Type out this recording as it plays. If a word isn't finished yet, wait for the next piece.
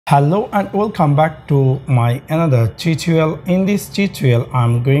Hello and welcome back to my another tutorial. In this tutorial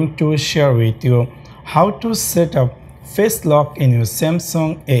I'm going to share with you how to set up face lock in your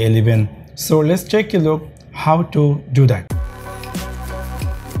Samsung A11. So let's take a look how to do that.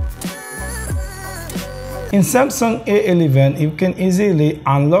 In Samsung A11 you can easily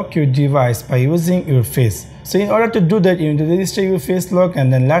unlock your device by using your face. So in order to do that, you need to register your face lock,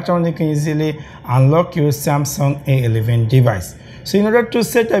 and then later on you can easily unlock your Samsung A11 device. So in order to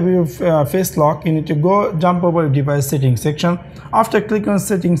set up your face lock, you need to jump over your device settings section. After click on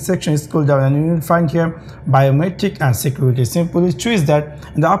settings section, scroll down and you will find here biometric and security. Simply choose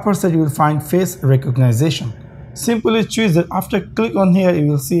that. In the upper side you will find face recognition. Simply choose that. After click on here, you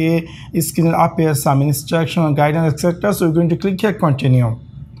will see a screen will appear, some instruction, guidance, etc. So we're going to click here continue.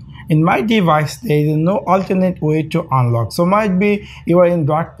 In my device there is no alternate way to unlock, so might be you are in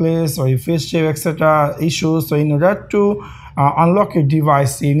dark place or you face shave etc issues. So in order to unlock your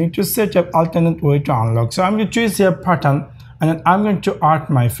device you need to set up alternate way to unlock. So I'm going to choose here pattern, and then I'm going to add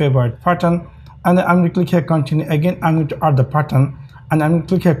my favorite pattern, and then I'm going to click here continue. Again I'm going to add the pattern, and I'm going to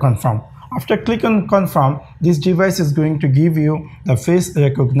click here confirm. After click on confirm, this device is going to give you the face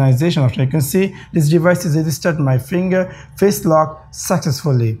recognition. After you can see this device is registered my finger face lock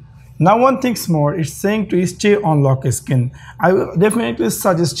successfully. Now one thing more, it's saying to stay on lock screen. I will definitely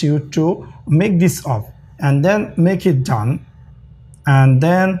suggest you to make this off and then make it done, and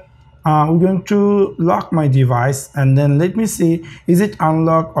then we're going to lock my device, and then let me see is it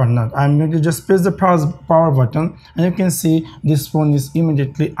unlocked or not. I'm going to just press the power button, and you can see this phone is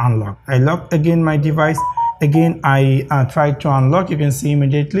immediately unlocked. I lock again my device, again I try to unlock. You can see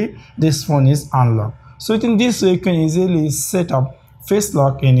immediately this phone is unlocked. So in this way you can easily set up face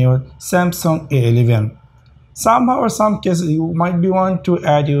lock in your Samsung A11. Somehow or some cases you might be want to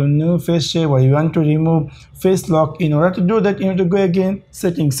add your new face shape, or you want to remove face lock. In order to do that you need to go again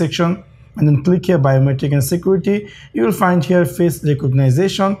settings section and then click here biometric and security. You will find here face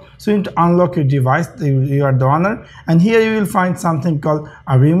recognition. So you need to unlock your device, you are the owner, and here you will find something called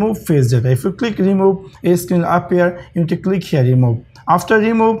a remove face data. If you click remove, a screen will appear. You need to click here remove. After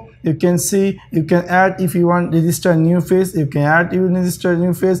remove, you can see you can add. If you want to register a new face, you can add, you register a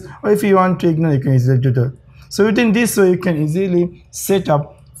new face, or if you want to ignore, you can easily do that. So within this way you can easily set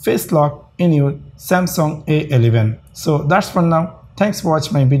up face lock in your Samsung A11. So that's for now. Thanks for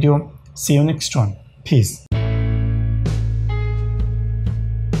watching my video. See you next one. Peace.